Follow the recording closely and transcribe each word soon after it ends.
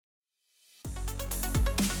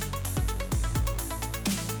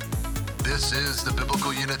This is the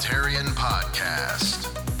Biblical Unitarian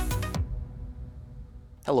Podcast.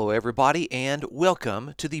 Hello, everybody, and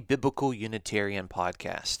welcome to the Biblical Unitarian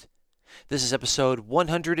Podcast. This is episode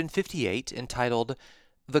 158, entitled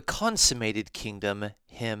The Consummated Kingdom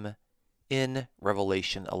Hymn in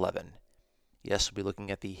Revelation 11. Yes, we'll be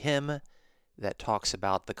looking at the hymn that talks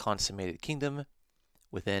about the consummated kingdom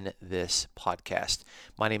within this podcast.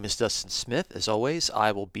 My name is Dustin Smith. As always,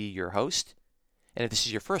 I will be your host. And if this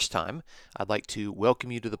is your first time, I'd like to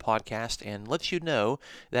welcome you to the podcast and let you know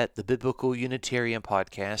that the Biblical Unitarian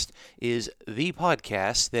Podcast is the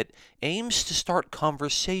podcast that aims to start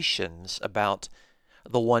conversations about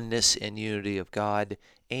the oneness and unity of God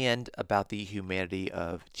and about the humanity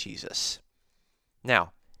of Jesus.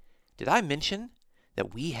 Now, did I mention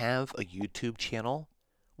that we have a YouTube channel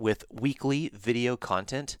with weekly video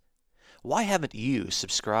content? Why haven't you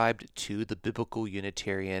subscribed to the Biblical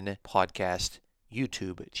Unitarian Podcast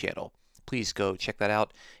YouTube channel? Please go check that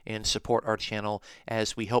out and support our channel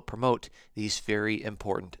as we help promote these very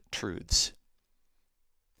important truths.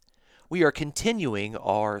 We are continuing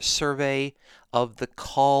our survey of the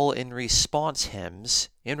call and response hymns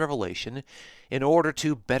in Revelation in order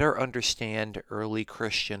to better understand early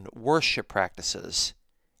Christian worship practices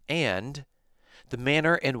and the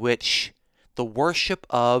manner in which the worship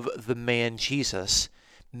of the man Jesus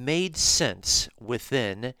made sense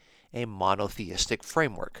within a monotheistic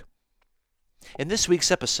framework. In this week's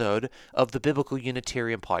episode of the Biblical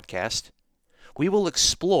Unitarian Podcast, we will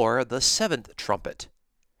explore the seventh trumpet,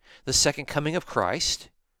 the second coming of Christ,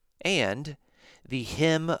 and the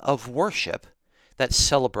hymn of worship that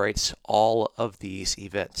celebrates all of these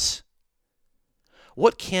events.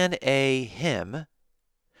 What can a hymn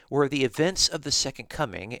where the events of the second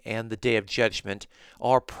coming and the day of judgment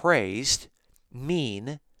are praised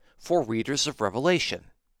mean for readers of Revelation?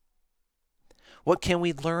 What can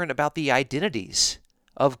we learn about the identities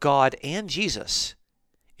of God and Jesus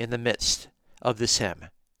in the midst of this hymn?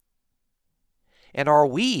 And are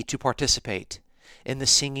we to participate in the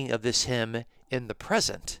singing of this hymn in the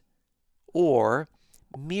present, or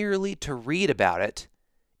merely to read about it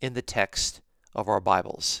in the text of our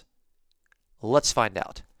Bibles? Let's find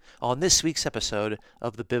out on this week's episode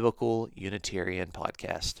of the Biblical Unitarian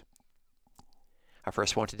Podcast. Our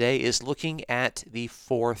first one today is looking at the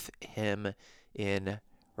fourth hymn in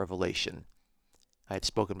Revelation. I had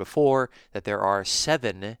spoken before that there are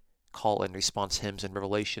 7 call and response hymns in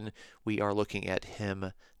Revelation. We are looking at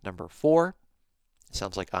hymn number 4. It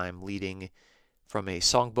sounds like I'm leading from a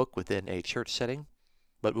songbook within a church setting,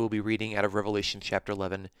 but we'll be reading out of Revelation chapter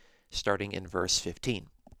 11, starting in verse 15.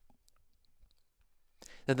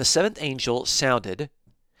 Then the seventh angel sounded,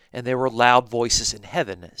 and there were loud voices in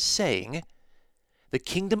heaven, saying, "The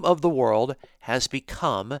kingdom of the world has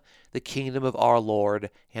become the kingdom of our Lord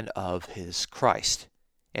and of his Christ,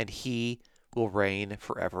 and he will reign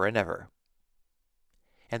forever and ever."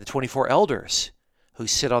 And the 24 elders, who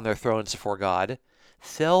sit on their thrones before God,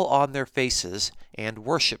 fell on their faces and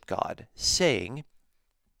worshiped God, saying,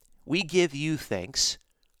 "We give you thanks,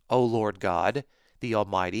 O Lord God, the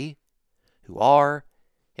Almighty, who are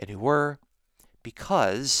and who were,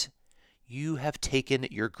 because you have taken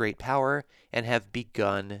your great power and have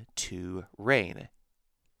begun to reign.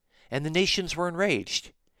 And the nations were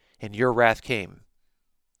enraged, and your wrath came.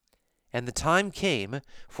 And the time came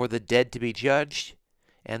for the dead to be judged,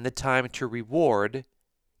 and the time to reward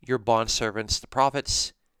your bondservants, the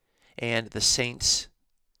prophets, and the saints,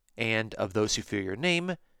 and of those who fear your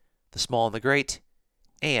name, the small and the great,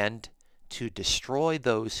 and to destroy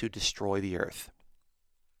those who destroy the earth."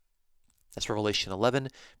 That's Revelation 11,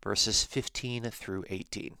 verses 15 through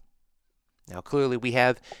 18. Now, clearly, we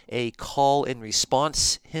have a call and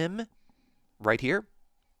response hymn right here,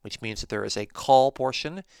 which means that there is a call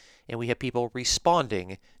portion, and we have people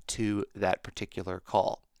responding to that particular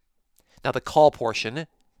call. Now, the call portion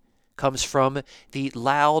comes from the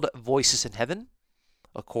loud voices in heaven,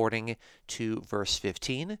 according to verse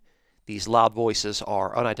 15. These loud voices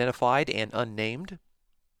are unidentified and unnamed,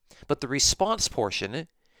 but the response portion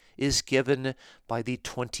is given by the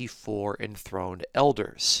 24 enthroned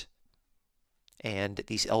elders. And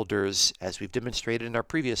these elders, as we've demonstrated in our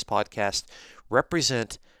previous podcast,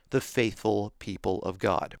 represent the faithful people of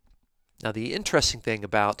God. Now, the interesting thing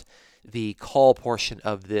about the call portion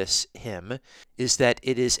of this hymn is that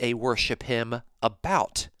it is a worship hymn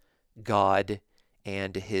about God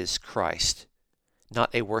and his Christ,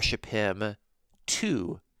 not a worship hymn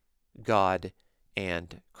to God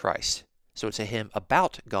and Christ. So it's a hymn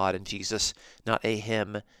about God and Jesus, not a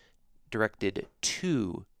hymn directed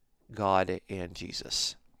to God and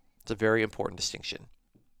Jesus. It's a very important distinction.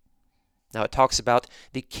 Now it talks about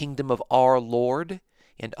the kingdom of our Lord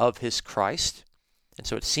and of his Christ. And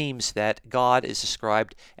so it seems that God is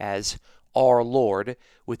described as our Lord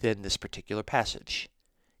within this particular passage.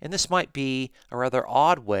 And this might be a rather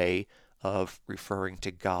odd way of referring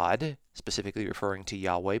to God, specifically referring to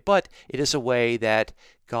Yahweh, but it is a way that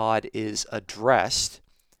God is addressed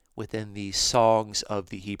within the songs of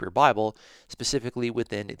the Hebrew Bible, specifically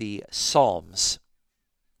within the Psalms.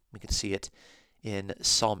 We can see it in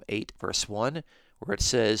Psalm 8, verse 1, where it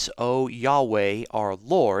says, O Yahweh, our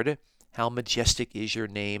Lord, how majestic is your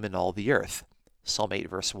name in all the earth. Psalm 8,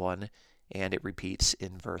 verse 1, and it repeats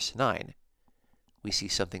in verse 9. We see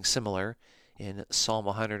something similar in Psalm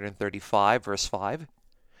 135, verse 5.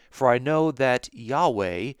 For I know that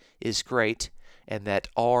Yahweh is great, and that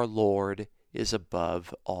our Lord is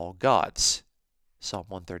above all gods. Psalm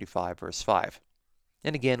 135, verse 5.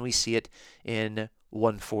 And again, we see it in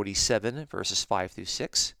 147, verses 5 through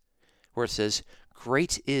 6, where it says,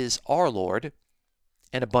 Great is our Lord,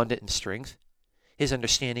 and abundant in strength. His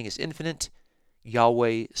understanding is infinite.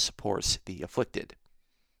 Yahweh supports the afflicted.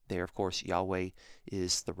 There, of course, Yahweh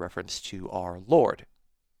is the reference to our Lord.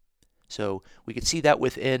 So we can see that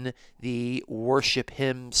within the worship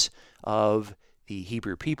hymns of the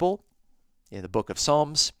Hebrew people in the book of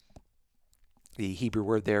Psalms. The Hebrew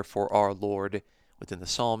word there for our Lord within the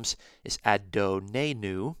Psalms is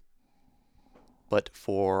Adonenu, but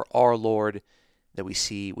for our Lord that we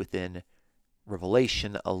see within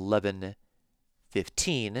Revelation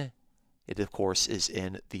 11:15, it of course is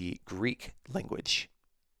in the Greek language.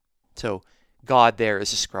 So God there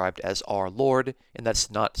is described as our Lord, and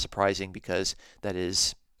that's not surprising because that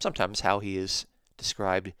is sometimes how he is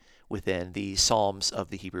described within the Psalms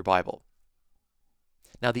of the Hebrew Bible.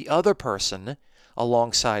 Now the other person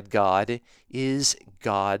alongside God is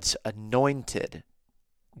God's anointed,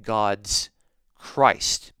 God's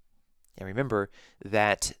Christ. And remember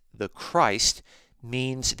that the Christ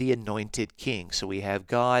means the anointed king. So we have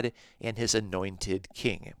God and his anointed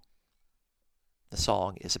king. The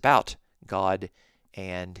song is about God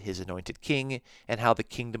and his anointed king and how the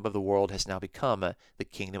kingdom of the world has now become the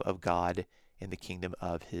kingdom of God and the kingdom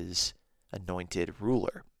of his anointed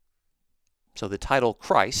ruler. So the title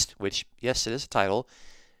Christ, which, yes, it is a title,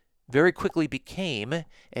 very quickly became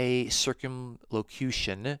a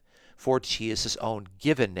circumlocution for Jesus' own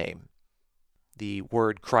given name. The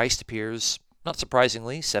word Christ appears, not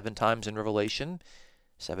surprisingly, 7 times in Revelation.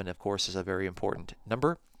 7, of course, is a very important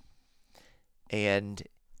number. And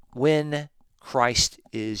when Christ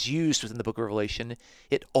is used within the book of Revelation,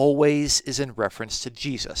 it always is in reference to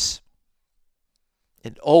Jesus.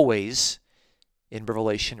 It always, in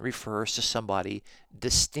Revelation, refers to somebody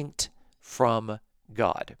distinct from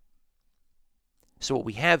God. So what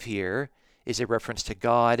we have here is a reference to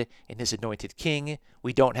God and his anointed king.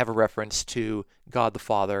 We don't have a reference to God the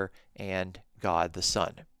Father and God the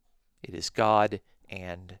Son. It is God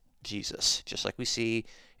and Jesus, just like we see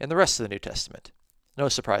in the rest of the New Testament. No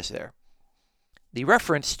surprise there. The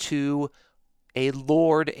reference to a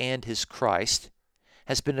Lord and his Christ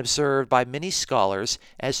has been observed by many scholars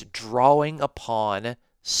as drawing upon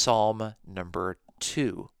Psalm number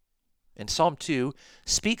 2. And Psalm 2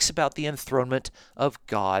 speaks about the enthronement of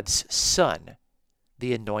God's Son,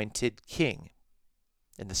 the anointed king.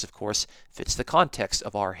 And this, of course, fits the context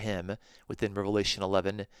of our hymn within Revelation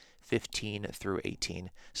 11:15 through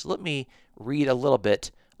 18. So let me read a little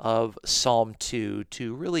bit of Psalm 2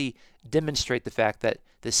 to really demonstrate the fact that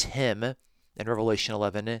this hymn in Revelation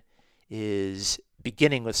 11 is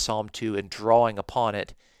beginning with Psalm 2 and drawing upon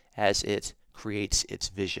it as it creates its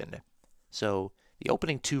vision. So the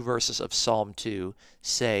opening 2 verses of Psalm 2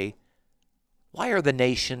 say, Why are the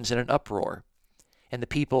nations in an uproar, and the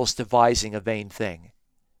peoples devising a vain thing?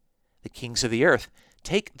 The kings of the earth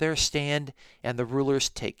take their stand, and the rulers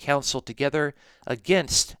take counsel together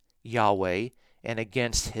against Yahweh and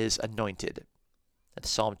against his anointed. That's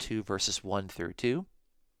Psalm 2, verses 1 through 2.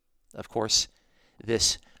 Of course,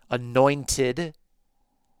 this anointed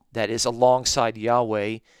that is alongside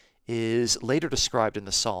Yahweh is later described in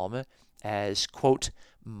the psalm as, quote,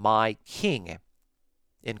 my king,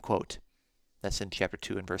 end quote. That's in chapter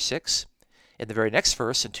 2 and verse 6. In the very next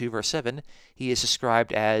verse, in 2 verse 7, he is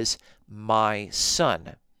described as my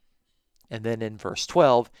son. And then in verse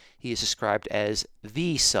 12, he is described as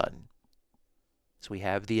the Son. So we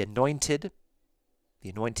have the anointed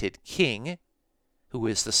king, who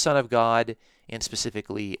is the Son of God, and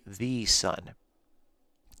specifically the Son.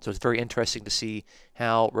 So it's very interesting to see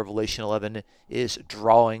how Revelation 11 is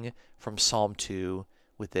drawing from Psalm 2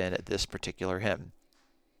 within this particular hymn.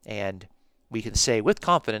 And we can say with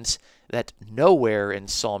confidence that nowhere in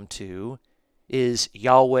Psalm 2 is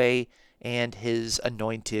Yahweh and his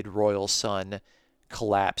anointed royal son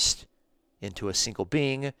collapsed into a single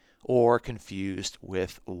being or confused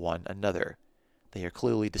with one another. They are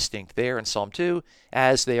clearly distinct there in Psalm 2,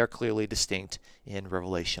 as they are clearly distinct in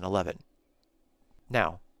Revelation 11.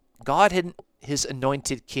 Now, God had his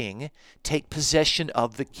anointed king take possession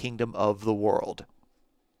of the kingdom of the world.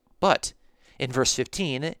 But in verse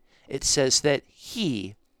 15, it says that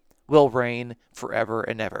he will reign forever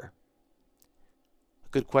and ever. A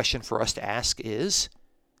good question for us to ask is,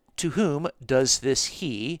 to whom does this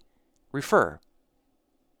he refer?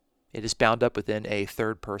 It is bound up within a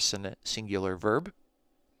third-person singular verb.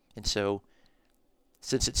 And so,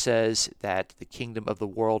 since it says that the kingdom of the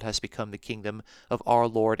world has become the kingdom of our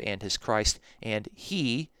Lord and his Christ, and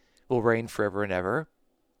he will reign forever and ever,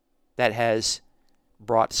 that has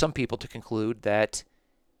brought some people to conclude that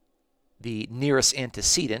the nearest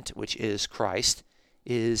antecedent, which is Christ,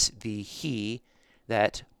 is the he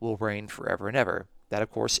that will reign forever and ever. That, of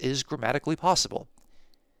course, is grammatically possible.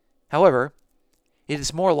 However, it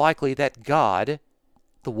is more likely that God,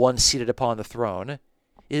 the one seated upon the throne,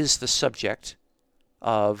 is the subject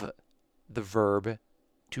of the verb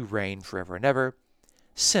to reign forever and ever,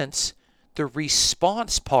 since the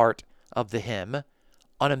response part of the hymn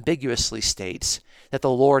unambiguously states that the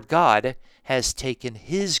Lord God has taken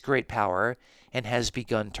his great power and has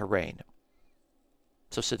begun to reign.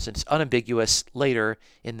 So since it's unambiguous later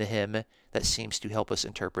in the hymn, that seems to help us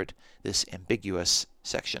interpret this ambiguous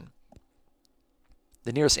section.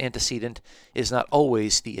 The nearest antecedent is not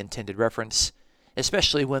always the intended reference,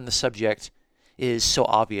 especially when the subject is so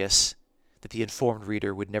obvious that the informed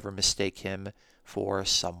reader would never mistake him for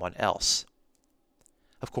someone else.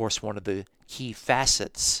 Of course, one of the key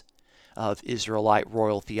facets of Israelite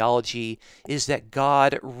royal theology is that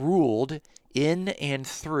God ruled in and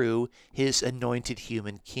through his anointed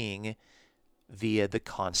human king via the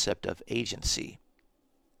concept of agency.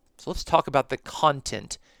 So let's talk about the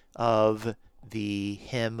content of the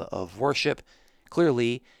hymn of worship.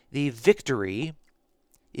 Clearly, the victory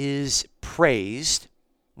is praised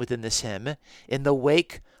within this hymn in the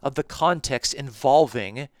wake of the context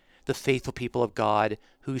involving the faithful people of God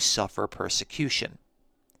who suffer persecution.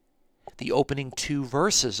 The opening 2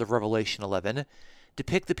 verses of Revelation 11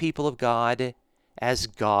 depict the people of God as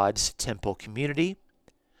God's temple community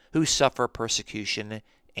who suffer persecution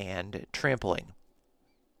and trampling.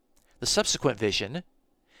 The subsequent vision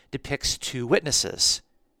depicts 2 witnesses,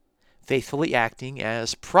 faithfully acting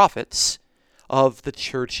as prophets of the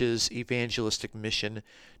church's evangelistic mission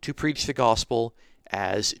to preach the gospel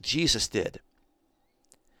as Jesus did.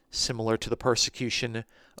 Similar to the persecution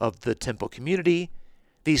of the temple community,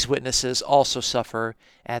 these witnesses also suffer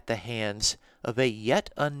at the hands of a yet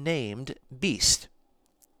unnamed beast,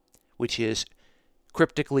 which is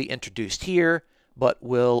cryptically introduced here, but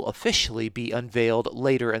will officially be unveiled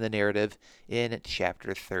later in the narrative in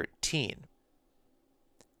chapter 13.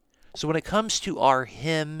 So when it comes to our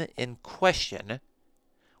hymn in question,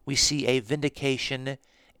 we see a vindication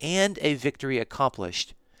and a victory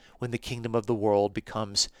accomplished when the kingdom of the world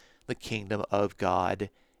becomes the kingdom of God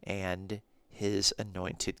and his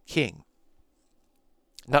anointed king.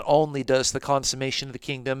 Not only does the consummation of the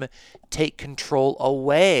kingdom take control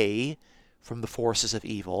away from the forces of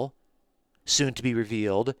evil, soon to be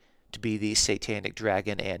revealed to be the satanic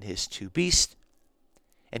dragon and his 2 beasts,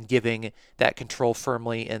 and giving that control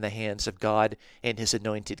firmly in the hands of God and his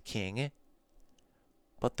anointed king,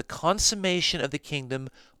 but the consummation of the kingdom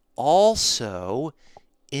also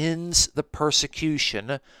ends the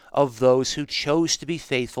persecution of those who chose to be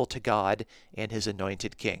faithful to God and his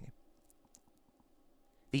anointed king.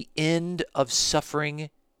 The end of suffering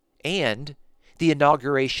and the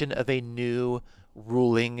inauguration of a new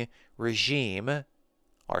ruling regime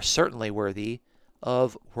are certainly worthy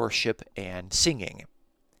of worship and singing,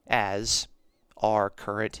 as our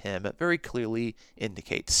current hymn very clearly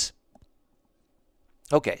indicates.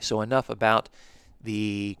 Okay, so enough about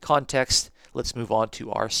the context. Let's move on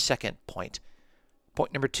to our second point.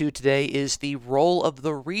 Point number 2 today is the role of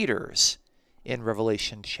the readers in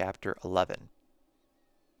Revelation chapter 11.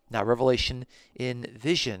 Now, Revelation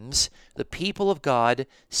envisions the people of God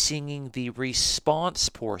singing the response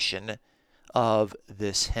portion of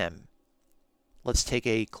this hymn. Let's take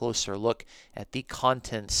a closer look at the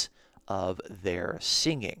contents of their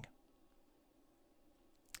singing.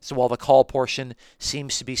 So while the call portion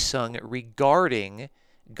seems to be sung regarding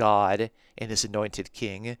God and his anointed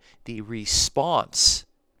king, the response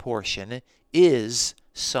portion is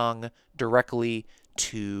sung directly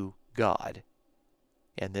to God.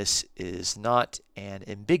 And this is not an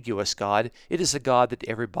ambiguous God. It is a God that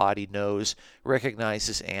everybody knows,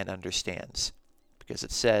 recognizes, and understands. because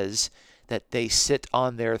it says that they sit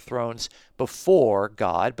on their thrones before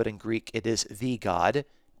God, but in Greek it is the God,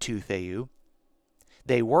 tou theou.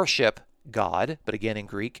 They worship God, but again in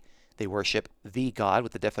Greek they worship the God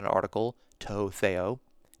with the definite article, to theo.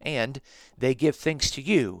 And they give thanks to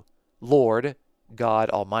you, Lord, God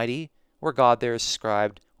Almighty, where God there is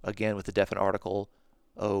described again with the definite article,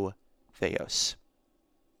 o theos.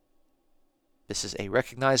 This is a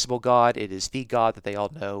recognizable God. It is the God that they all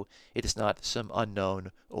know. It is not some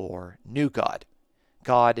unknown or new God.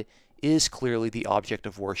 God is clearly the object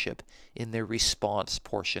of worship in the response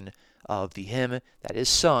portion of the hymn that is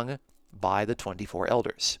sung by the 24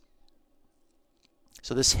 elders.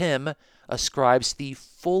 So this hymn ascribes the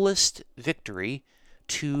fullest victory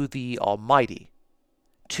to the Almighty,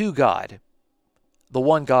 to God, the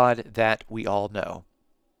one God that we all know.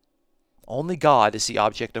 Only God is the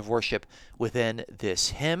object of worship within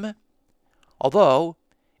this hymn, although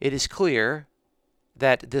it is clear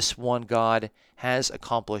that this one God has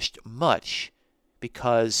accomplished much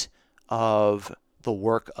because of the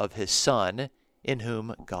work of his Son, in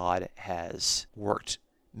whom God has worked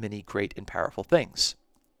many great and powerful things.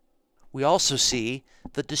 We also see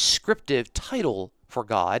the descriptive title for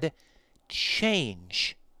God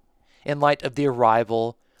change in light of the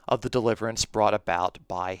arrival of the deliverance brought about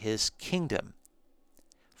by his kingdom.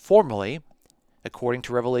 Formerly, according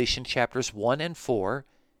to Revelation chapters 1 and 4,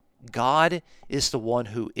 God is the one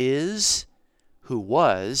who is, who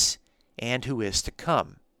was, and who is to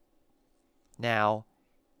come. Now,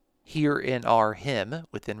 here in our hymn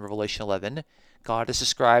within Revelation 11, God is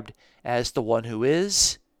described as the one who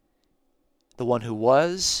is, the one who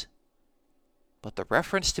was, but the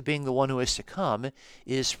reference to being the one who is to come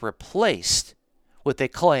is replaced with a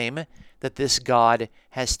claim that this God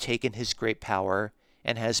has taken his great power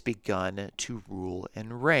and has begun to rule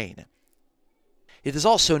and reign. It is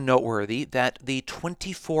also noteworthy that the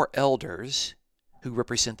 24 elders who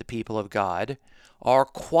represent the people of God are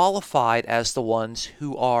qualified as the ones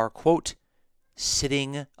who are, quote,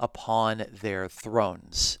 sitting upon their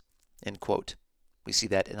thrones, end quote. We see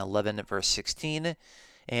that in 11 verse 16,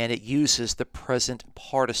 and it uses the present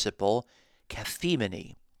participle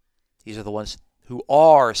kathemene. These are the ones who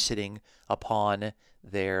are sitting upon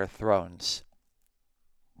their thrones.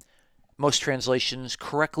 Most translations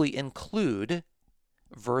correctly include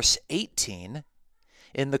verse 18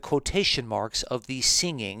 in the quotation marks of the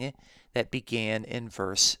singing that began in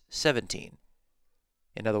verse 17.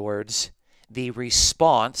 In other words, the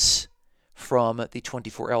response from the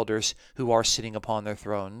 24 elders who are sitting upon their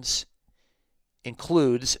thrones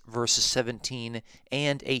includes verses 17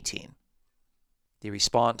 and 18. The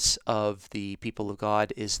response of the people of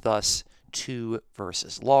God is thus 2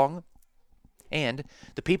 verses long, and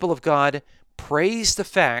the people of God praise the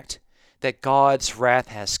fact that God's wrath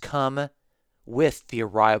has come with the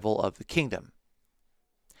arrival of the kingdom,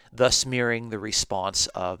 thus mirroring the response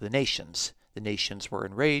of the nations. The nations were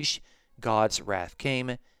enraged, God's wrath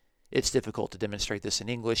came. It's difficult to demonstrate this in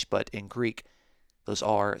English, but in Greek, those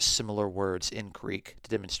are similar words in Greek to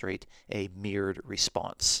demonstrate a mirrored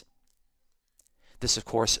response. This, of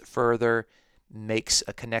course, further makes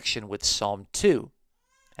a connection with Psalm 2,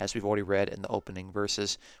 as we've already read in the opening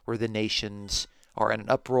verses, where the nations are in an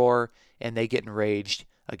uproar and they get enraged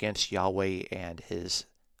against Yahweh and his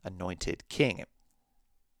anointed king.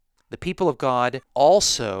 The people of God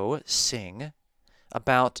also sing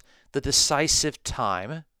about the decisive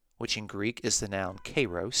time, which in Greek is the noun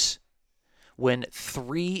kairos, when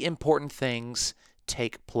 3 important things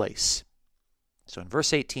take place. So in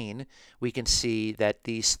verse 18, we can see that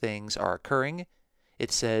these things are occurring.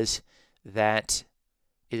 It says that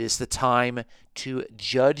it is the time to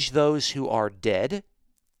judge those who are dead,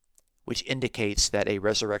 which indicates that a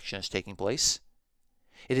resurrection is taking place.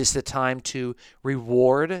 It is the time to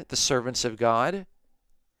reward the servants of God,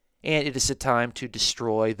 and it is the time to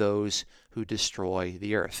destroy those who destroy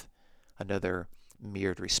the earth. Another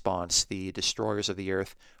mirrored response. The destroyers of the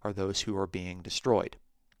earth are those who are being destroyed.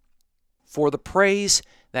 For the praise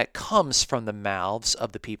that comes from the mouths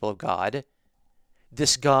of the people of God,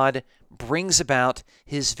 this God brings about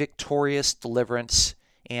his victorious deliverance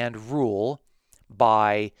and rule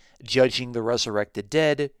by judging the resurrected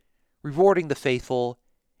dead, rewarding the faithful,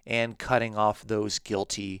 and cutting off those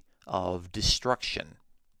guilty of destruction.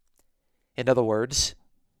 In other words,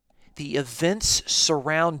 the events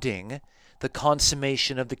surrounding the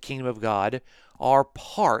consummation of the kingdom of God are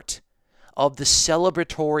part of the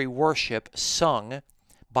celebratory worship sung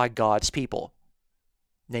by God's people,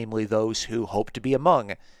 namely those who hope to be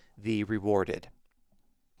among the rewarded.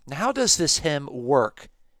 Now, how does this hymn work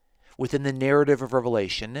within the narrative of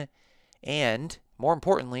Revelation? And, more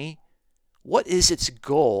importantly, what is its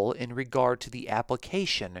goal in regard to the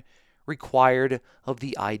application required of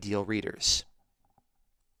the ideal readers?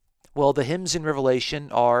 Well, the hymns in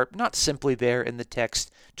Revelation are not simply there in the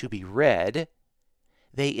text to be read.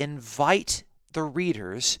 They invite the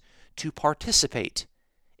readers to participate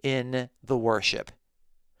in the worship,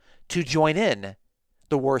 to join in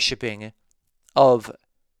the worshiping of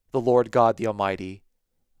the Lord God the Almighty,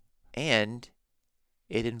 and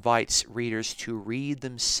it invites readers to read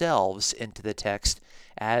themselves into the text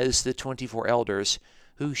as the 24 elders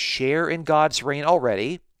who share in God's reign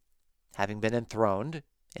already, having been enthroned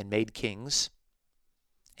and made kings,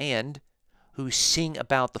 and who sing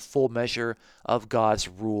about the full measure of God's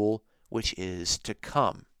rule which is to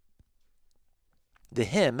come. The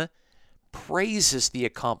hymn praises the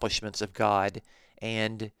accomplishments of God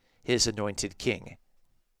and his anointed king.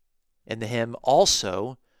 And the hymn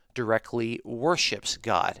also directly worships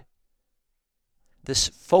God. This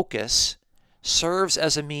focus serves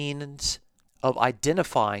as a means of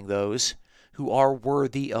identifying those who are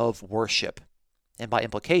worthy of worship, and by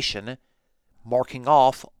implication, marking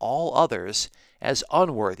off all others as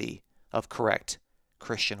unworthy of correct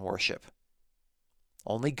Christian worship.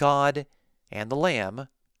 Only God and the Lamb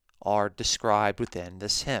are described within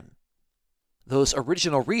this hymn. Those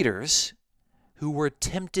original readers who were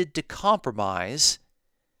tempted to compromise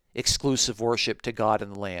exclusive worship to God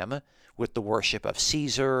and the Lamb with the worship of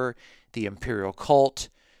Caesar, the imperial cult,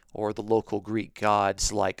 or the local Greek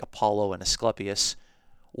gods like Apollo and Asclepius,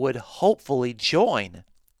 would hopefully join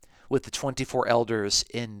with the 24 elders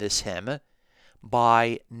in this hymn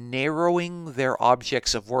by narrowing their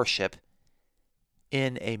objects of worship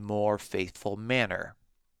in a more faithful manner.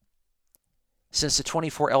 Since the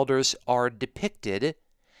 24 elders are depicted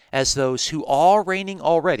as those who are reigning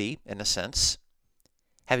already, in a sense,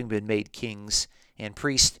 having been made kings and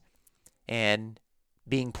priests, and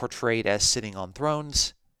being portrayed as sitting on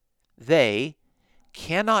thrones, they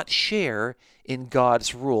cannot share in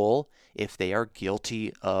God's rule if they are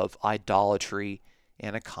guilty of idolatry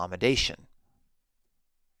and accommodation.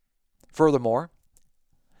 Furthermore,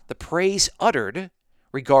 the praise uttered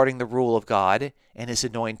regarding the rule of God and his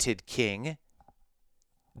anointed king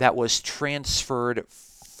that was transferred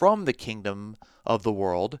from the kingdom of the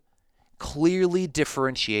world clearly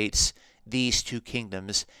differentiates these two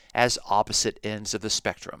kingdoms as opposite ends of the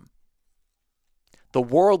spectrum. The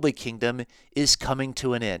worldly kingdom is coming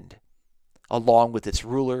to an end, along with its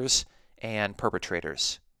rulers and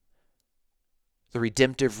perpetrators. The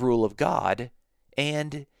redemptive rule of God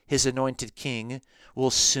and his anointed king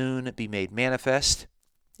will soon be made manifest,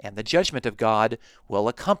 and the judgment of God will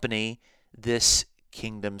accompany this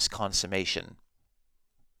kingdom's consummation.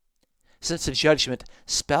 Since the judgment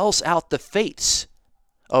spells out the fates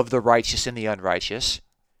of the righteous and the unrighteous,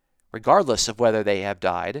 regardless of whether they have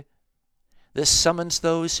died, this summons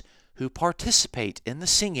those who participate in the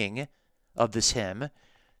singing of this hymn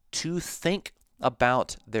to think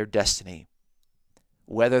about their destiny,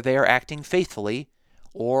 whether they are acting faithfully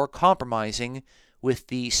or compromising with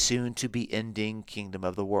the soon-to-be ending kingdom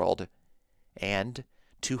of the world, and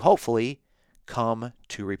to hopefully come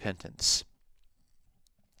to repentance.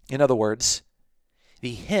 In other words,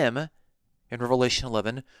 the hymn in Revelation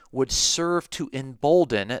 11 would serve to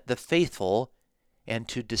embolden the faithful and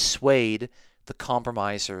to dissuade the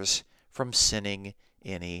compromisers from sinning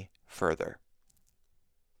any further.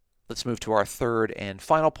 Let's move to our third and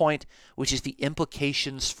final point, which is the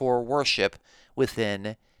implications for worship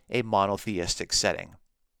within a monotheistic setting.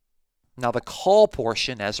 Now, the call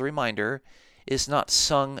portion, as a reminder, is not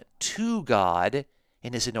sung to God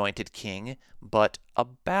and his anointed king, but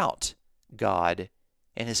about God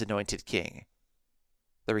and his anointed king.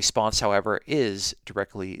 The response, however, is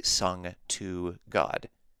directly sung to God.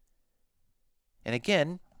 And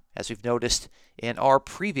again, as we've noticed in our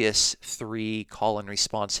previous 3 call and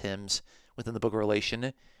response hymns within the book of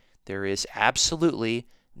Revelation, there is absolutely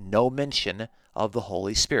no mention of the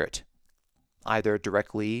Holy Spirit, either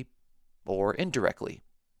directly or indirectly.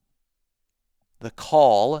 The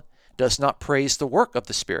call does not praise the work of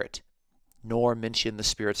the Spirit, nor mention the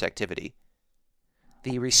Spirit's activity.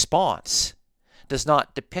 The response does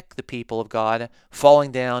not depict the people of God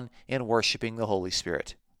falling down and worshiping the Holy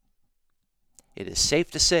Spirit. It is safe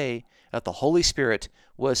to say that the Holy Spirit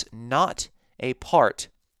was not a part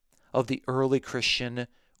of the early Christian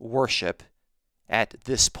worship at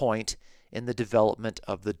this point in the development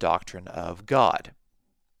of the doctrine of God.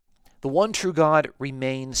 The one true God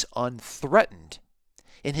remains unthreatened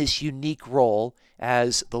in his unique role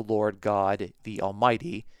as the Lord God the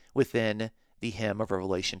Almighty within the hymn of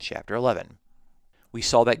Revelation chapter 11. We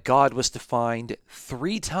saw that God was defined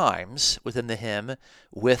 3 times within the hymn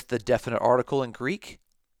with the definite article in Greek.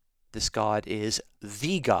 This God is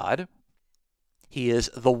the God. He is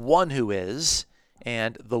the one who is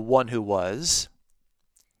and the one who was.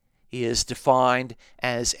 He is defined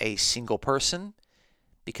as a single person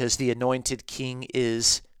because the anointed king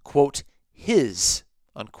is, quote, his,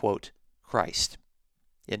 unquote, Christ,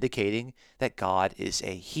 indicating that God is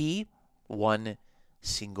a he, one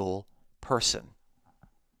single person.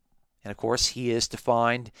 And of course, he is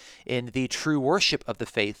defined in the true worship of the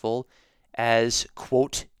faithful as,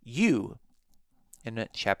 quote, you, in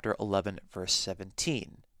chapter 11, verse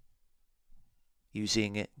 17,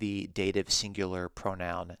 using the dative singular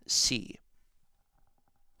pronoun se.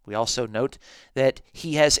 We also note that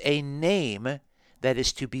he has a name that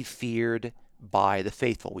is to be feared by the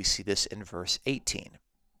faithful. We see this in verse 18.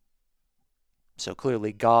 So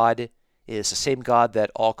clearly, God is the same God that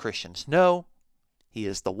all Christians know. He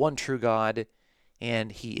is the one true God,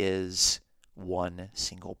 and he is one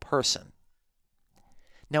single person.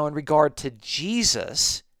 Now, in regard to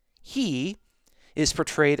Jesus, he is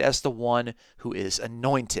portrayed as the one who is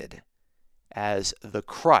anointed, as the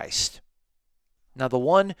Christ. Now, the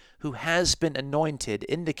one who has been anointed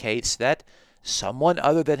indicates that someone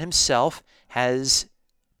other than himself has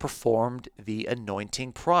performed the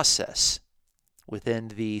anointing process. Within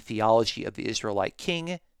the theology of the Israelite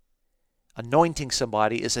king, anointing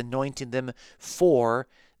somebody is anointing them for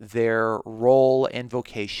their role and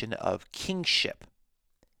vocation of kingship.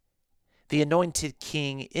 The anointed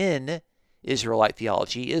king in Israelite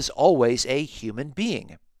theology is always a human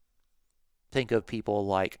being. Think of people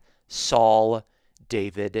like Saul,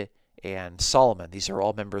 David, and Solomon. These are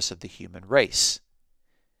all members of the human race.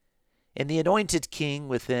 And the anointed king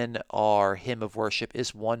within our hymn of worship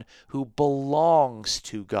is one who belongs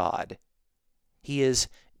to God. He is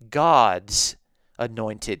God's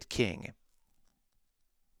anointed king.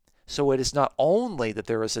 So it is not only that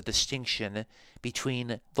there is a distinction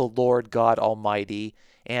between the Lord God Almighty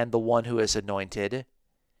and the one who is anointed,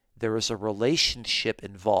 there is a relationship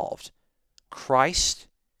involved. Christ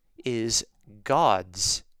is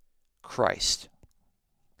God's Christ.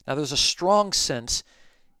 Now there's a strong sense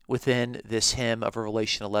within this hymn of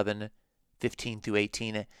Revelation 11, 15 through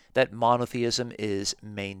 18, that monotheism is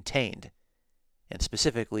maintained. And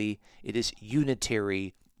specifically, it is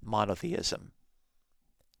unitary monotheism.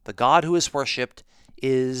 The God who is worshipped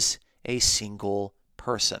is a single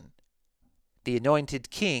person. The anointed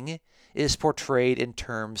king is portrayed in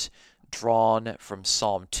terms drawn from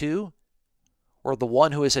Psalm 2, where the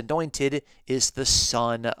one who is anointed is the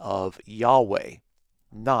Son of Yahweh,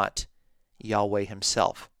 not Yahweh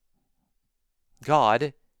himself.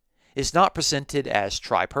 God is not presented as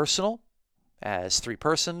tripersonal, as 3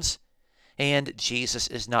 persons, and Jesus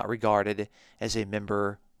is not regarded as a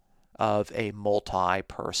member of a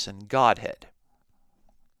multi-person Godhead.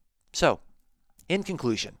 So, in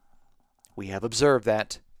conclusion, we have observed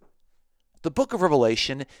that the book of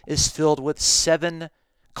Revelation is filled with 7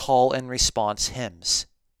 call and response hymns,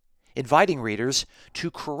 inviting readers to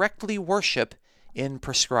correctly worship in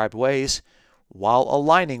prescribed ways while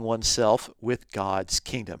aligning oneself with God's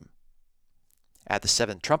kingdom. At the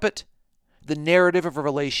 7th trumpet, the narrative of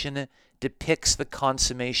Revelation depicts the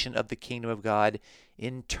consummation of the kingdom of God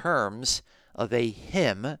in terms of a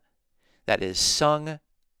hymn that is sung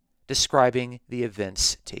describing the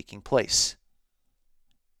events taking place.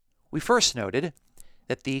 We first noted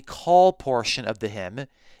that the call portion of the hymn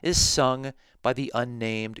is sung by the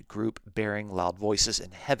unnamed group bearing loud voices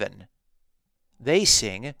in heaven. They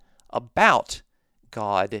sing about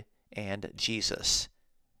God and Jesus,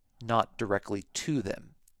 not directly to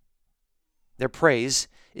them. Their praise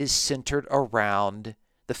is centered around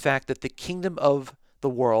the fact that the kingdom of the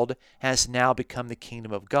world has now become the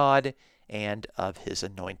kingdom of God and of his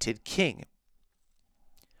anointed king.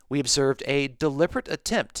 We observed a deliberate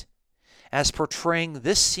attempt as portraying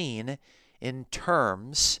this scene in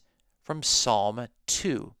terms from Psalm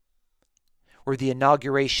 2, where the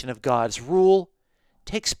inauguration of God's rule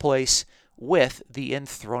takes place with the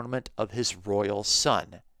enthronement of his royal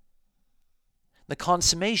Son. The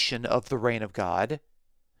consummation of the reign of God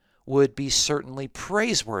would be certainly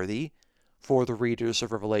praiseworthy for the readers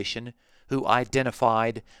of Revelation who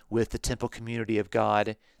identified with the temple community of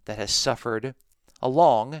God that has suffered,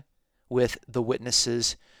 along with the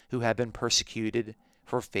witnesses who have been persecuted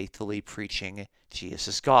for faithfully preaching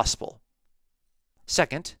Jesus' gospel.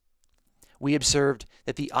 Second, we observed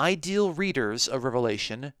that the ideal readers of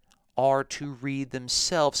Revelation are to read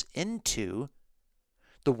themselves into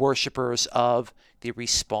the worshipers of the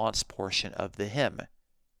response portion of the hymn,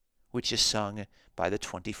 which is sung by the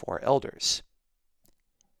 24 elders.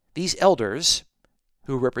 These elders,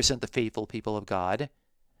 who represent the faithful people of God,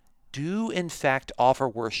 do in fact offer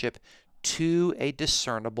worship to a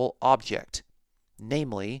discernible object,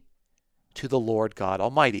 namely, to the Lord God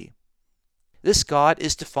Almighty. This God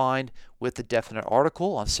is defined with the definite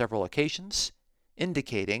article on several occasions,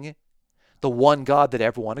 indicating the one God that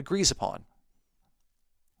everyone agrees upon.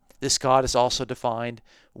 This God is also defined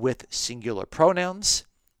with singular pronouns,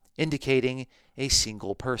 indicating a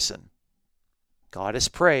single person. God is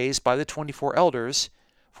praised by the 24 elders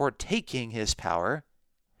for taking his power,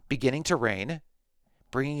 beginning to reign,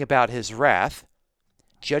 bringing about his wrath,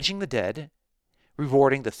 judging the dead,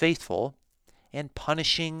 rewarding the faithful, and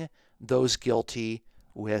punishing those guilty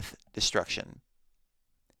with destruction.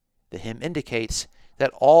 The hymn indicates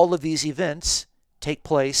that all of these events take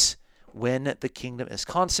place when the kingdom is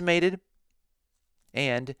consummated,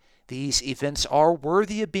 and these events are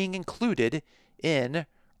worthy of being included in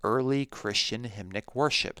early Christian hymnic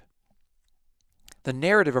worship. The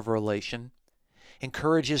narrative of Revelation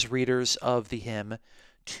encourages readers of the hymn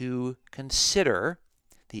to consider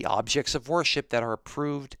the objects of worship that are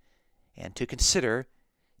approved and to consider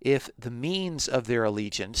if the means of their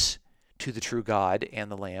allegiance to the true God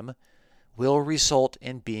and the Lamb will result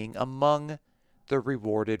in being among the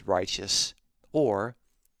rewarded righteous or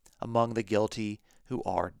among the guilty who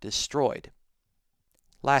are destroyed.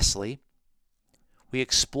 Lastly, we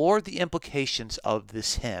explored the implications of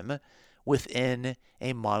this hymn within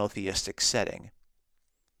a monotheistic setting,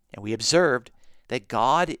 and we observed that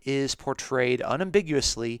God is portrayed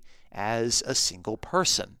unambiguously as a single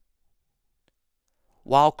person.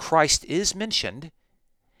 While Christ is mentioned,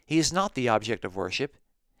 he is not the object of worship,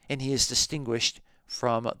 and he is distinguished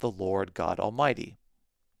from the Lord God Almighty.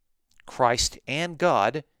 Christ and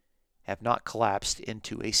God have not collapsed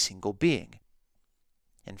into a single being.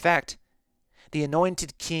 In fact, the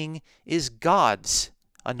anointed king is God's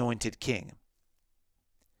anointed king.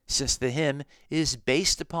 Since the hymn is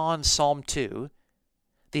based upon Psalm 2,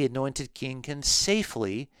 the anointed king can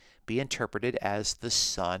safely be interpreted as the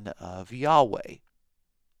Son of Yahweh.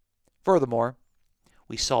 Furthermore,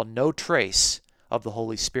 we saw no trace of the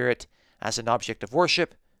Holy Spirit as an object of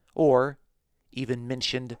worship or even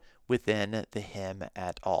mentioned within the hymn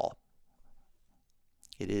at all.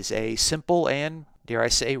 It is a simple and, dare I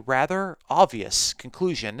say, rather obvious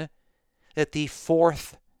conclusion that the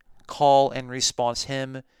fourth call and response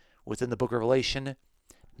hymn within the book of Revelation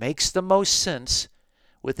makes the most sense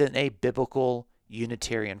within a biblical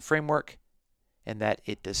Unitarian framework, and that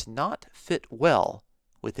it does not fit well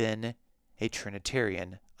within a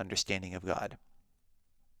Trinitarian understanding of God.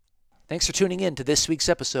 Thanks for tuning in to this week's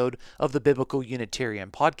episode of the Biblical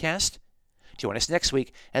Unitarian Podcast. Join us next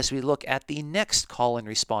week as we look at the next call and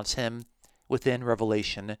response hymn within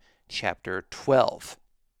Revelation chapter 12.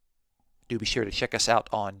 Do be sure to check us out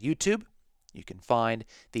on YouTube. You can find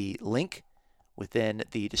the link within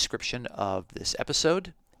the description of this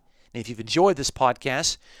episode. And if you've enjoyed this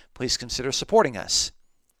podcast, please consider supporting us.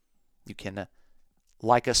 You can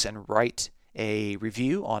like us and write a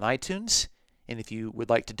review on iTunes. And if you would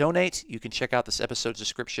like to donate, you can check out this episode's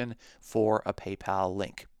description for a PayPal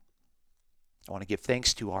link. I want to give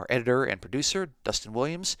thanks to our editor and producer, Dustin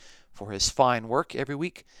Williams, for his fine work every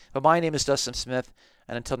week. But my name is Dustin Smith,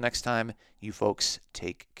 and until next time, you folks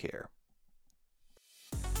take care.